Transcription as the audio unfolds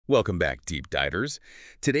Welcome back, Deep Divers.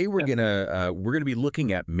 Today we're gonna be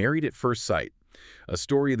looking at Married at First Sight, a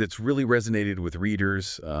story that's really resonated with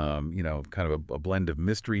readers. Kind of a blend of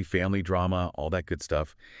mystery, family drama, all that good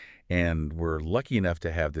stuff. And we're lucky enough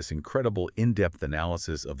to have this incredible in-depth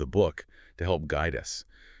analysis of the book to help guide us.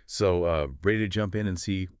 So, ready to jump in and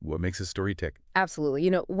see what makes this story tick? Absolutely.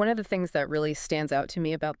 One of the things that really stands out to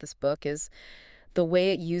me about this book is the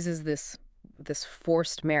way it uses this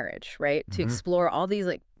forced marriage, right? To Hmm. explore all these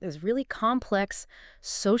like these really complex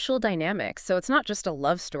social dynamics. So it's not just a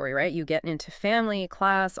love story, right? You get into family,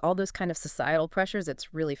 class, all those kind of societal pressures.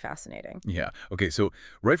 It's really fascinating. Yeah. Okay. So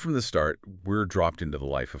right from the start, we're dropped into the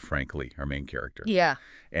life of Frank Lee, our main character. Yeah.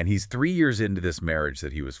 And he's 3 years into this marriage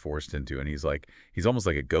that he was forced into, and he's almost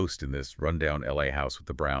like a ghost in this rundown LA house with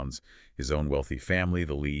the Browns, his own wealthy family,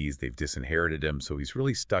 the Lees. They've disinherited him, so he's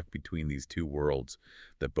really stuck between these two worlds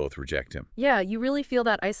that both reject him. Yeah, you really feel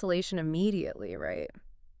that isolation immediately, right?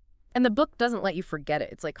 And the book doesn't let you forget it.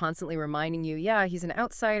 It's like constantly reminding you, yeah, he's an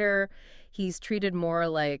outsider. He's treated more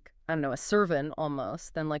like, I don't know, a servant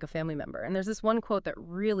almost than like a family member. And there's this one quote that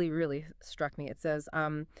really, really struck me. It says,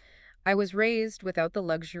 I was raised without the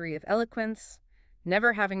luxury of eloquence,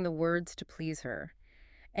 never having the words to please her.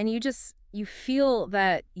 And you feel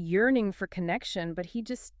that yearning for connection, but he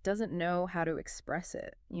just doesn't know how to express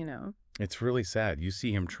it? It's really sad. You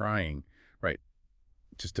see him trying, right,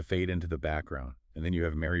 just to fade into the background. And then you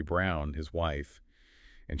have Mary Brown, his wife,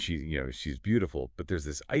 and she's beautiful, but there's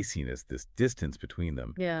this iciness, this distance between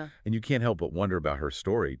them. Yeah. And you can't help but wonder about her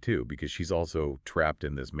story, too, because she's also trapped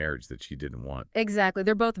in this marriage that she didn't want. Exactly.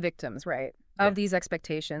 They're both victims, right? Of Yeah. these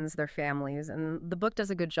expectations, their families. And the book does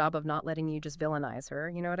a good job of not letting you just villainize her.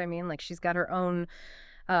 You know what I mean? Like she's got her own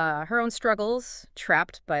struggles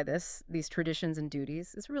trapped by these traditions and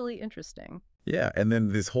duties. It's really interesting. Yeah, and then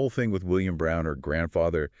this whole thing with William Brown, her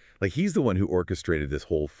grandfather, like he's the one who orchestrated this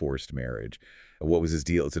whole forced marriage. What was his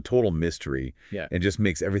deal? It's a total mystery. Yeah. And just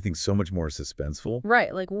makes everything so much more suspenseful.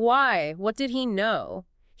 Right. Like why? What did he know?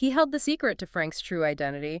 He held the secret to Frank's true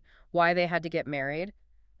identity, why they had to get married.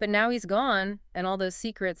 But now he's gone, and all those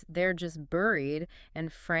secrets, they're just buried,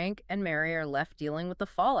 and Frank and Mary are left dealing with the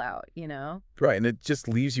fallout? Right, and it just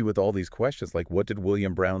leaves you with all these questions, like what did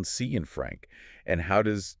William Brown see in Frank? And how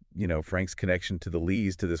does, Frank's connection to the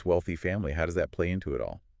Lees, to this wealthy family, how does that play into it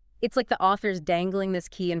all? It's like the author's dangling this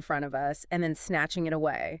key in front of us and then snatching it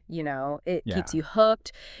away. It keeps Yeah. you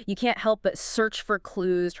hooked. You can't help but search for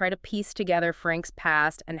clues, try to piece together Frank's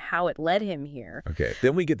past and how it led him here. Okay,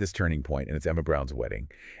 then we get this turning point, and it's Emma Brown's wedding.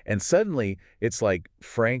 And suddenly, it's like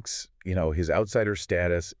Frank's, his outsider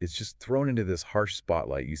status is just thrown into this harsh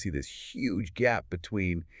spotlight. You see this huge gap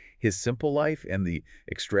between his simple life and the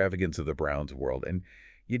extravagance of the Browns' world. And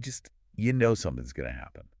you know something's going to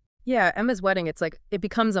happen. Yeah, Emma's wedding, it's like it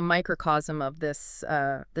becomes a microcosm of this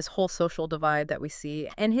whole social divide that we see.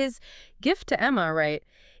 And his gift to Emma, right?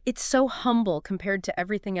 It's so humble compared to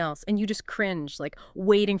everything else, and you just cringe, like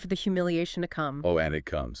waiting for the humiliation to come. Oh, and it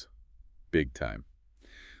comes. Big time.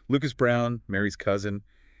 Lucas Brown, Mary's cousin,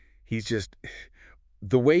 he's just,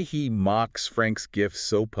 the way he mocks Frank's gift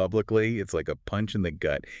so publicly, it's like a punch in the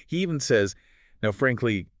gut. He even says, now,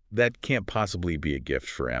 frankly, that can't possibly be a gift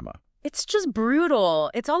for Emma. It's just brutal.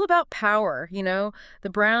 It's all about power. The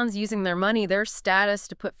Browns using their money, their status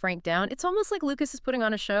to put Frank down. It's almost like Lucas is putting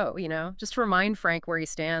on a show, just to remind Frank where he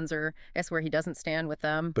stands or I guess where he doesn't stand with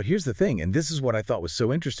them. But here's the thing, and this is what I thought was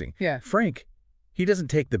so interesting. Yeah. Frank, he doesn't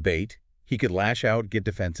take the bait. He could lash out, get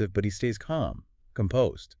defensive, but he stays calm,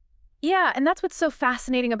 composed. Yeah, and that's what's so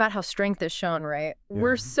fascinating about how strength is shown, right?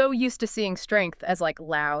 We're so used to seeing strength as like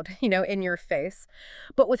loud, in your face.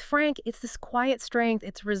 But with Frank, it's this quiet strength,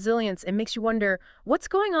 it's resilience. It makes you wonder what's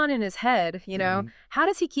going on in his head, How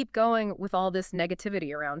does he keep going with all this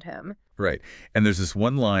negativity around him? Right. And there's this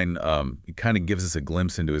one line, it kind of gives us a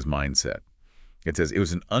glimpse into his mindset. It says, it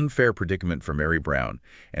was an unfair predicament for Mary Brown,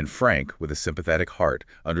 and Frank, with a sympathetic heart,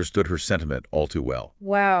 understood her sentiment all too well.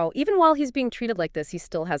 Wow. Even while he's being treated like this, he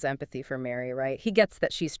still has empathy for Mary, right? He gets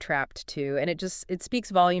that she's trapped too, and it speaks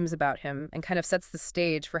volumes about him and kind of sets the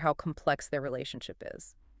stage for how complex their relationship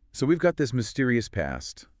is. So we've got this mysterious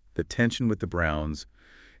past, the tension with the Browns,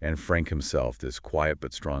 and Frank himself, this quiet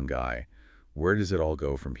but strong guy. Where does it all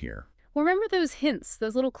go from here? Well, remember those hints,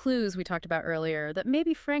 those little clues we talked about earlier, that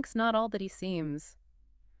maybe Frank's not all that he seems.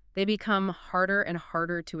 They become harder and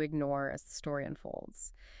harder to ignore as the story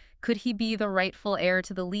unfolds. Could he be the rightful heir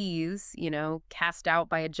to the Lees, cast out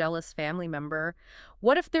by a jealous family member?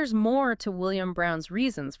 What if there's more to William Brown's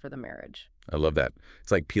reasons for the marriage? I love that.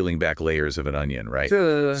 It's like peeling back layers of an onion, right?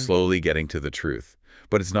 Duh. Slowly getting to the truth.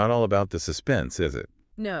 But it's not all about the suspense, is it?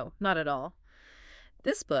 No, not at all.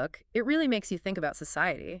 This book, it really makes you think about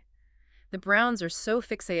society. The Browns are so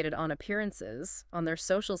fixated on appearances, on their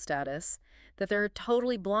social status, that they're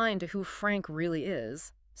totally blind to who Frank really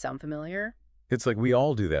is. Sound familiar? It's like we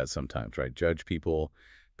all do that sometimes, right? Judge people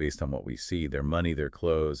based on what we see, their money, their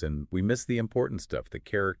clothes, and we miss the important stuff, the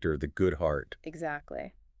character, the good heart.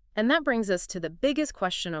 Exactly. And that brings us to the biggest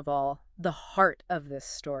question of all, the heart of this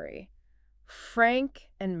story. Frank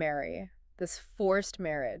and Mary, this forced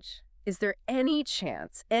marriage. Is there any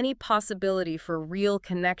chance, any possibility for real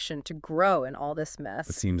connection to grow in all this It mess?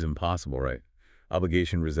 seems impossible, right?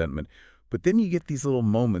 Obligation, resentment. But then you get these little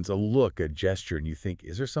moments, a look, a gesture, and you think,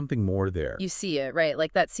 is there something more there? You see it, right?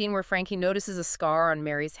 Like that scene where Frankie notices a scar on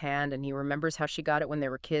Mary's hand and he remembers how she got it when they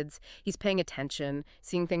were kids. He's paying attention,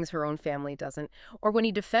 seeing things her own family doesn't. Or when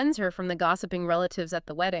he defends her from the gossiping relatives at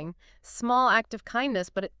the wedding. Small act of kindness,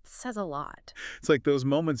 but it says a lot. It's like those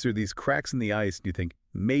moments are these cracks in the ice, and you think,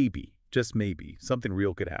 maybe, just maybe, something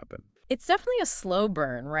real could happen. It's definitely a slow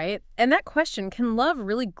burn, right? And that question, can love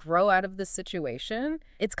really grow out of this situation?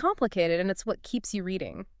 It's complicated and it's what keeps you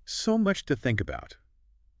reading. So much to think about.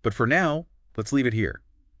 But for now, let's leave it here.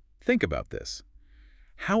 Think about this.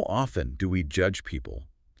 How often do we judge people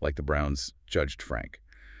like the Browns judged Frank?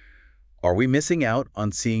 Are we missing out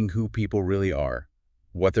on seeing who people really are,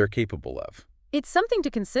 what they're capable of? It's something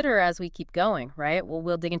to consider as we keep going, right? Well,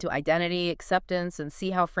 we'll dig into identity, acceptance, and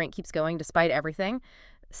see how Frank keeps going despite everything.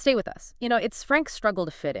 Stay with us. It's Frank's struggle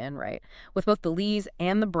to fit in, right? With both the Lees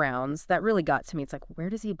and the Browns, that really got to me. It's like, where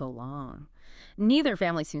does he belong? Neither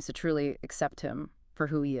family seems to truly accept him for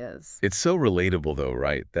who he is. It's so relatable, though,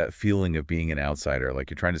 right? That feeling of being an outsider, like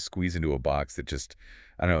you're trying to squeeze into a box that just,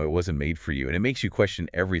 I don't know, it wasn't made for you. And it makes you question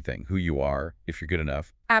everything, who you are, if you're good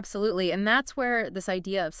enough. Absolutely. And that's where this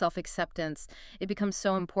idea of self-acceptance, it becomes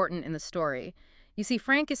so important in the story. You see,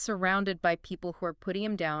 Frank is surrounded by people who are putting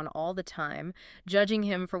him down all the time, judging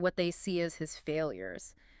him for what they see as his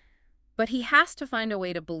failures. But he has to find a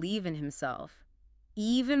way to believe in himself,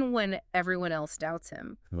 even when everyone else doubts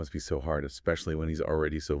him. It must be so hard, especially when he's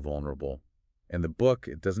already so vulnerable. And the book,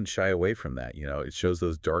 it doesn't shy away from that. It shows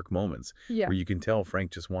those dark moments Yeah. where you can tell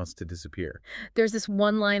Frank just wants to disappear. There's this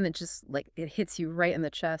one line that just, like, it hits you right in the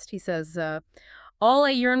chest. He says, all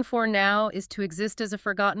I yearn for now is to exist as a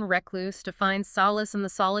forgotten recluse, to find solace in the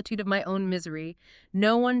solitude of my own misery.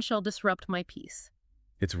 No one shall disrupt my peace.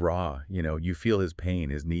 It's raw, you feel his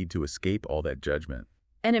pain, his need to escape all that judgment.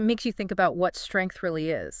 And it makes you think about what strength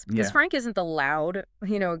really is. Because Yeah. Frank isn't the loud,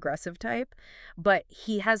 aggressive type, but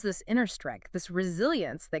he has this inner strength, this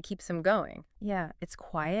resilience that keeps him going. Yeah, it's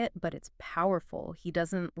quiet, but it's powerful. He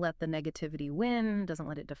doesn't let the negativity win, doesn't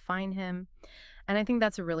let it define him. And I think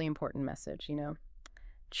that's a really important message.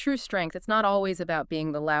 True strength, it's not always about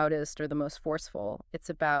being the loudest or the most forceful. It's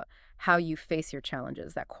about how you face your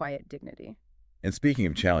challenges, that quiet dignity. And speaking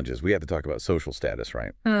of challenges, we have to talk about social status,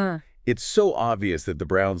 right? Uh, It's so obvious that the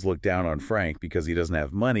Browns look down on Frank because he doesn't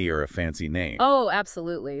have money or a fancy name. oh,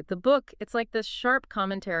 absolutely. The book, it's like this sharp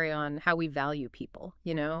commentary on how we value people.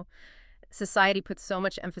 Society puts so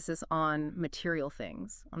much emphasis on material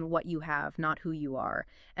things, on what you have, not who you are.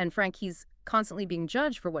 And Frank, he's constantly being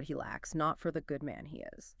judged for what he lacks, not for the good man he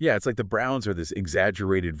is. Yeah, it's like the Browns are this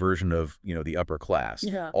exaggerated version of, the upper class,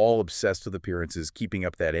 Yeah. all obsessed with appearances, keeping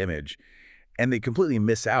up that image. And they completely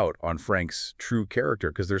miss out on Frank's true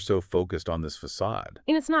character because they're so focused on this facade.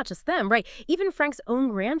 And it's not just them, right? Even Frank's own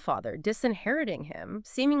grandfather disinheriting him,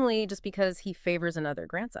 seemingly just because he favors another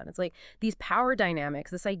grandson. It's like these power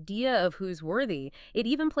dynamics, this idea of who's worthy, it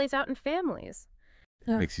even plays out in families.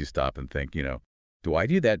 Yeah. Makes you stop and think, do I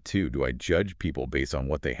do that too? Do I judge people based on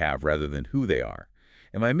what they have rather than who they are?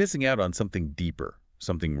 Am I missing out on something deeper,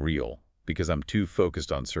 something real, because I'm too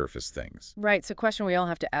focused on surface things? Right, it's a question we all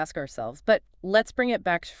have to ask ourselves. But let's bring it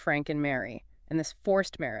back to Frank and Mary and this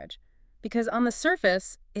forced marriage. Because on the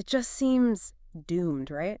surface, it just seems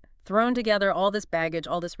doomed, right? Thrown together, all this baggage,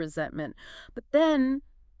 all this resentment. But then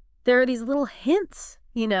there are these little hints,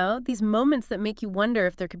 these moments that make you wonder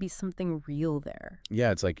if there could be something real there.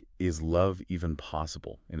 Yeah, it's like, is love even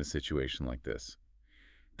possible in a situation like this?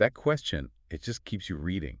 That question, it just keeps you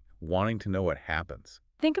reading, wanting to know what happens.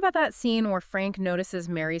 Think about that scene where Frank notices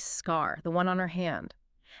Mary's scar, the one on her hand.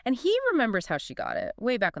 And he remembers how she got it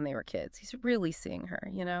way back when they were kids. He's really seeing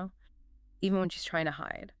her, even when she's trying to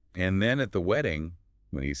hide. And then at the wedding,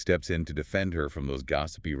 when he steps in to defend her from those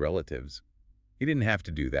gossipy relatives, he didn't have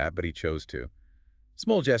to do that, but he chose to.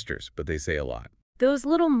 Small gestures, but they say a lot. Those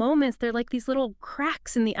little moments, they're like these little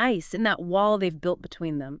cracks in the ice, in that wall they've built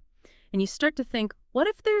between them. And you start to think, what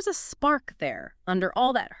if there's a spark there under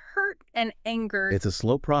all that hurt and anger? It's a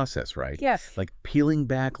slow process, right? Yes. Like peeling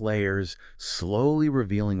back layers, slowly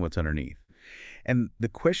revealing what's underneath. And the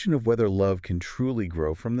question of whether love can truly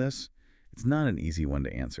grow from this, it's not an easy one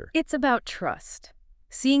to answer. It's about trust.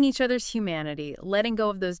 Seeing each other's humanity, letting go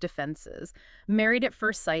of those defenses. Married at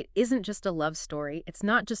First Sight isn't just a love story. It's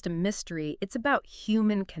not just a mystery. It's about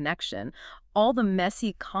human connection, all the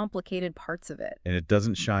messy, complicated parts of it. And it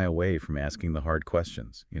doesn't shy away from asking the hard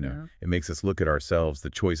questions. Yeah. It makes us look at ourselves, the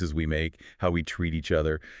choices we make, how we treat each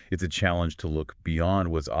other. It's a challenge to look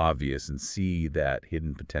beyond what's obvious and see that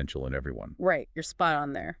hidden potential in everyone. Right, you're spot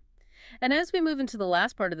on there. And as we move into the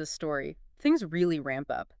last part of the story, things really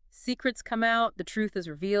ramp up. Secrets come out, the truth is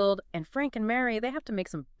revealed, and Frank and Mary, they have to make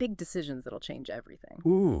some big decisions that'll change everything.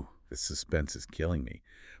 Ooh, the suspense is killing me.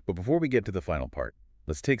 But before we get to the final part,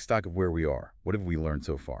 let's take stock of where we are. What have we learned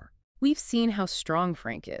so far? We've seen how strong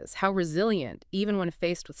Frank is, how resilient, even when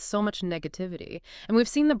faced with so much negativity. And we've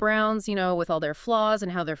seen the Browns, with all their flaws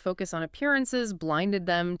and how their focus on appearances blinded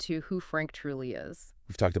them to who Frank truly is.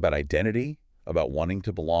 We've talked about identity, about wanting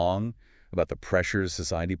to belong, about the pressures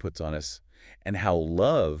society puts on us, and how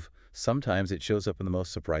love, sometimes it shows up in the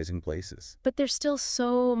most surprising places. But there's still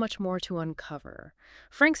so much more to uncover.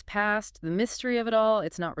 Frank's past, the mystery of it all,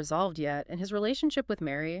 it's not resolved yet, and his relationship with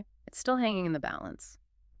Mary, it's still hanging in the balance.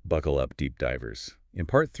 Buckle up, deep divers. In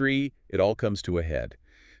part 3, it all comes to a head.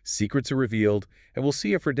 Secrets are revealed, and we'll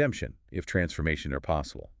see if redemption, if transformation are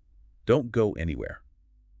possible. Don't go anywhere.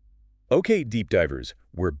 Okay, deep divers,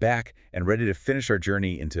 we're back and ready to finish our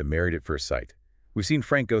journey into Married at First Sight. We've seen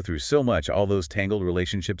Frank go through so much, all those tangled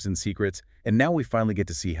relationships and secrets, and now we finally get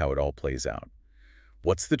to see how it all plays out.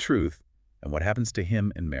 What's the truth, and what happens to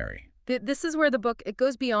him and Mary? This is where the book, it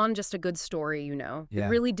goes beyond just a good story. It Yeah.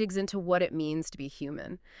 really digs into what it means to be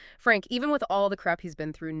human. Frank, even with all the crap he's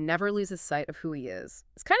been through, never loses sight of who he is.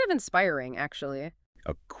 It's kind of inspiring, actually.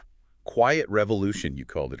 A quiet revolution, you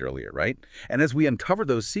called it earlier, right? And as we uncover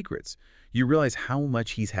those secrets, you realize how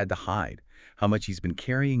much he's had to hide, how much he's been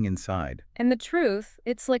carrying inside. And the truth,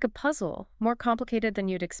 it's like a puzzle, more complicated than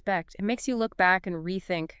you'd expect. It makes you look back and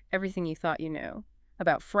rethink everything you thought you knew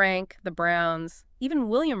about Frank, the Browns, even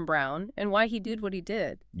William Brown, and why he did what he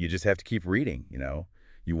did. You just have to keep reading.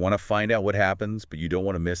 You want to find out what happens, but you don't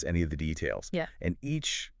want to miss any of the details. Yeah. And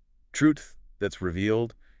each truth that's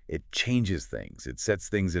revealed, it changes things. It sets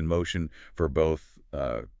things in motion for both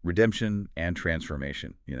redemption and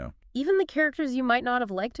transformation. Even the characters you might not have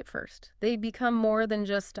liked at first, they become more than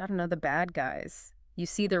just, I don't know, the bad guys. You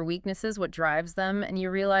see their weaknesses, what drives them, and you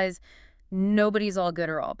realize nobody's all good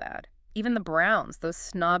or all bad. Even the Browns, those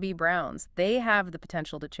snobby Browns, they have the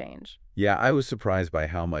potential to change. Yeah, I was surprised by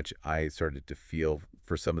how much I started to feel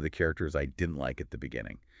for some of the characters I didn't like at the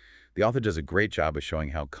beginning. The author does a great job of showing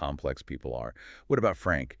how complex people are. What about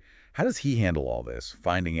Frank? How does he handle all this,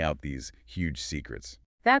 finding out these huge secrets?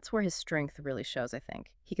 That's where his strength really shows, I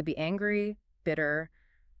think. He could be angry, bitter,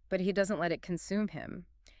 but he doesn't let it consume him.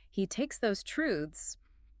 He takes those truths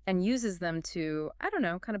and uses them to, I don't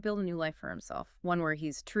know, kind of build a new life for himself, one where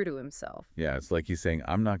he's true to himself. Yeah, it's like he's saying,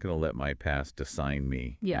 I'm not going to let my past define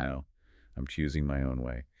me. Yeah. I'm choosing my own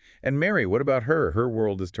way. And Mary, what about her? Her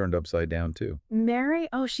world is turned upside down, too. Mary,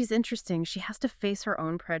 oh, she's interesting. She has to face her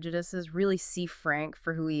own prejudices, really see Frank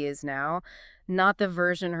for who he is now, not the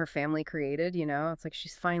version her family created. It's like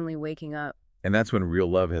she's finally waking up. And that's when real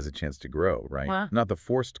love has a chance to grow, right? Wow. Not the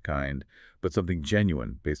forced kind, but something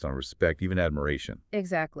genuine based on respect, even admiration.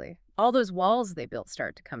 Exactly. All those walls they built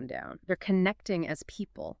start to come down. They're connecting as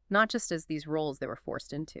people, not just as these roles they were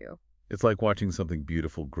forced into. It's like watching something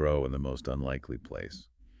beautiful grow in the most unlikely place.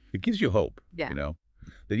 It gives you hope, Yeah.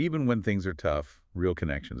 that even when things are tough, real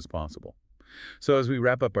connection is possible. So as we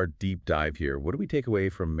wrap up our deep dive here, what do we take away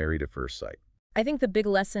from Married at First Sight? I think the big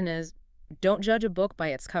lesson is don't judge a book by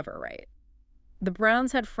its cover, right? The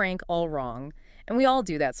Browns had Frank all wrong, and we all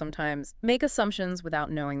do that sometimes. Make assumptions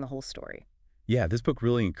without knowing the whole story. Yeah, this book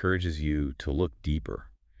really encourages you to look deeper,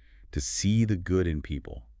 to see the good in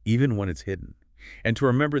people, even when it's hidden, and to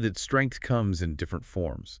remember that strength comes in different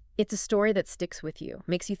forms. It's a story that sticks with you,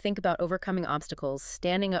 makes you think about overcoming obstacles,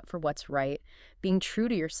 standing up for what's right, being true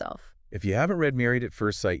to yourself. If you haven't read Married at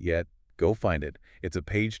First Sight yet, go find it. It's a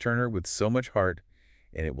page-turner with so much heart,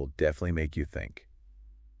 and it will definitely make you think.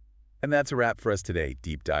 And that's a wrap for us today,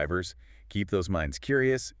 deep divers. Keep those minds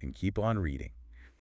curious and keep on reading.